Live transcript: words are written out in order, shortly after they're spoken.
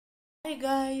Hi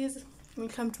guys,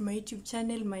 welcome to my YouTube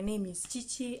channel. My name is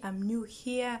Chichi. I'm new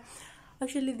here.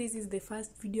 Actually, this is the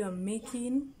first video I'm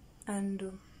making,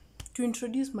 and to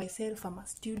introduce myself, I'm a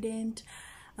student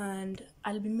and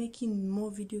I'll be making more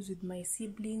videos with my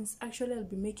siblings. Actually, I'll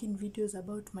be making videos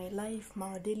about my life,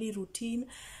 my daily routine,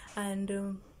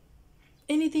 and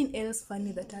anything else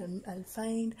funny that I'll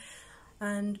find.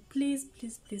 And please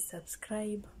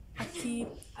subscribe.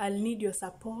 I'll need your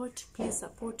support. Please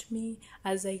support me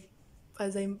as I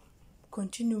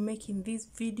continue making these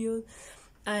videos.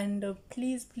 And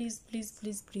please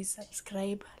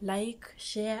subscribe, like,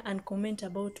 share and comment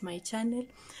about my channel.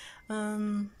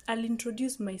 I'll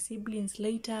introduce my siblings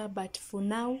later, but for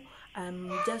now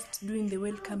I'm just doing the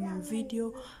welcoming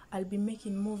video. I'll be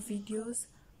making more videos.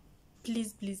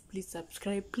 Please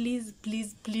subscribe. Please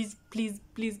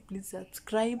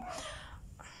subscribe.